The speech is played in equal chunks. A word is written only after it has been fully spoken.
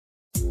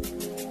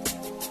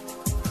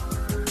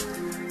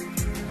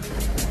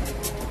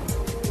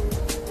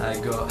I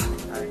got,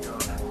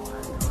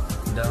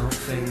 don't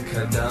think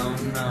I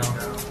don't know.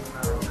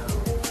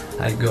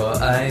 I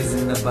got eyes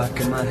in the back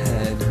of my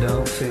head,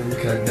 don't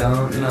think I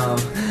don't know.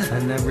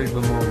 And they're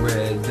even more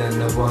red than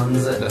the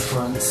ones at the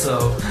front,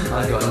 so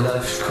I got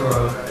lush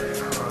crow.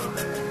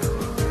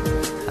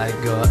 I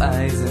got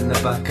eyes in the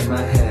back of my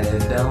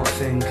head, don't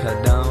think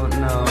I don't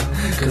know.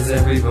 Cause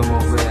they're even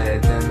more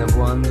red than the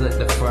ones at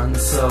the front,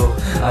 so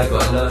I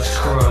got lush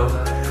crow.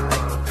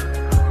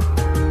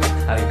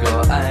 I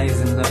got eyes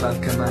in the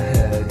back of my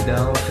head,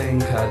 don't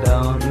think I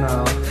don't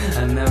know.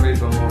 And they're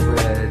even more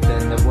red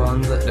than the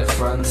ones at the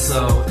front,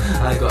 so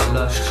I got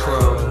lush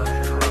crow.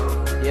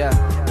 Yeah.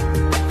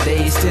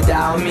 They used to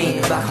doubt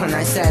me back when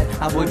I said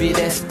I would be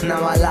this.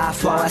 Now I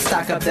laugh while I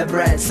stack up the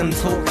bread. Some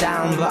talk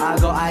down, but I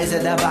got eyes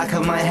at the back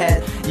of my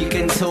head. You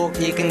can talk,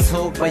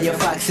 but your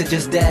facts are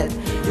just dead.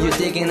 You're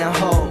digging a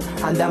hole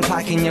and I'm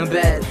packing your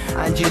bed.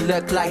 And you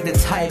look like the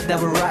type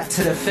that will rat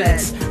to the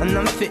feds. And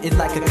I'm fitted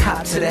like a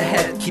cap to the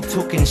head. Keep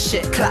talking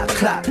shit, clap,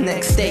 clap.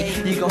 Next day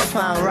you got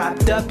found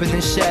wrapped up in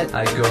the shed.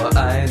 I got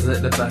eyes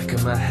at the back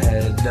of my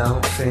head,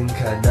 don't think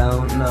I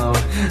don't know.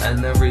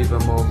 And they're even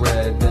more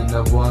red than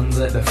the ones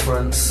at the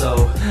front,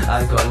 so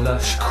I got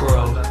lush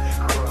crow.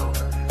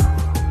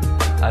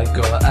 I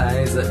got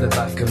eyes at the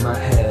back of my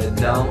head,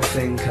 don't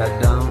think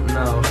I don't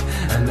know.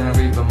 And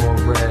they're even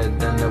more red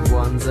than the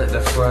ones at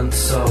the front,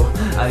 so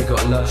I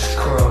got lush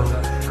crow.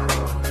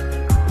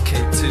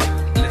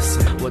 K2,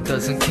 listen. What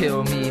doesn't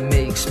kill me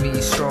makes me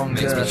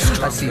stronger.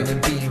 I see them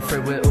being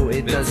through it all,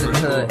 it doesn't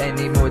hurt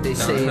anymore. They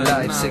say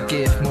life's a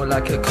gift, more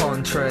like a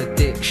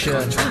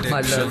contradiction. My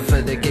love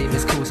for the game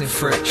is causing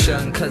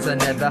friction, cause I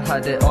never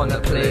had it on a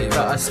plate.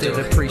 But I still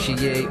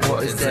appreciate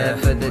what is there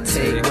for the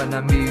take when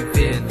I move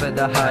in for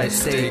the high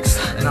stakes.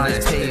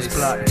 Nice pace,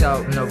 blacked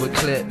out, no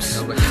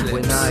eclipse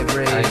when I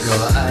race. I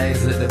got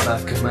eyes at the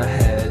back of my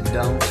head,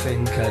 don't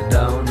think I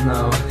don't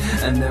know.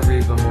 And they're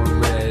even more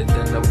red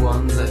than the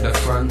ones at the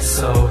front,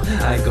 so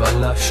I got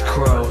lush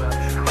crow.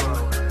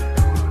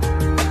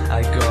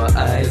 I got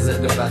eyes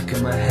at the back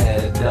of my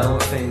head,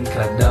 don't think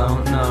I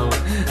don't know.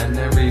 And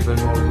they're even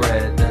more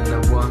red than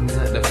the ones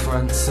at the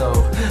front, so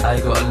I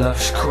got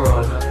lush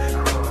crow.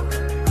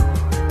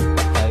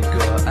 I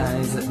got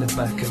eyes at the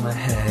back of my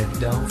head,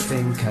 don't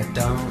think I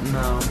don't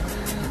know.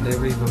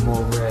 They're even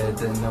more red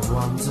than the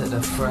ones at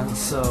the front,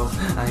 so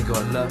I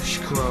got lush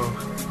crow.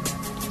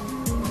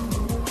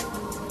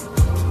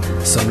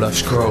 Some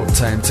lush crow,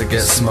 time to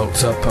get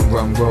smoked up and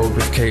run road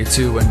with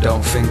K2 and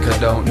don't think I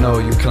don't know.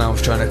 You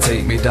clowns trying to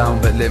take me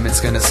down, but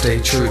Limitz gonna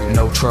stay true,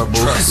 no trouble.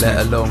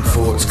 Let alone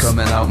thoughts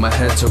coming out my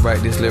head to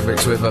write these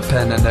lyrics with a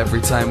pen. And every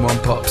time one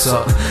pops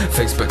up,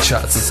 Facebook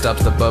chats and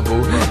stabs the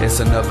bubble. It's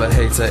another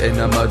hater in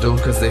a muddle,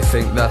 cause they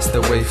think that's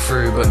the way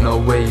through. But no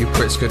way you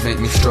pricks could make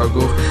me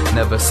struggle.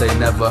 Never say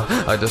never,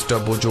 I just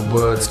doubled your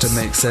words to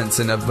make sense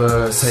in a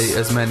verse.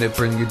 Haters meant to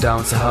bring you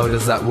down, so how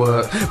does that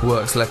work?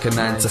 Works like a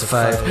 9 to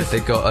 5,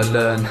 they gotta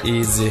learn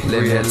easy,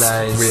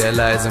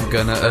 realize I'm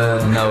gonna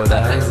earn. Know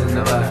that eyes in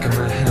the back of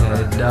my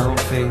head, don't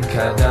think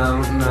I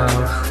don't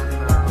know.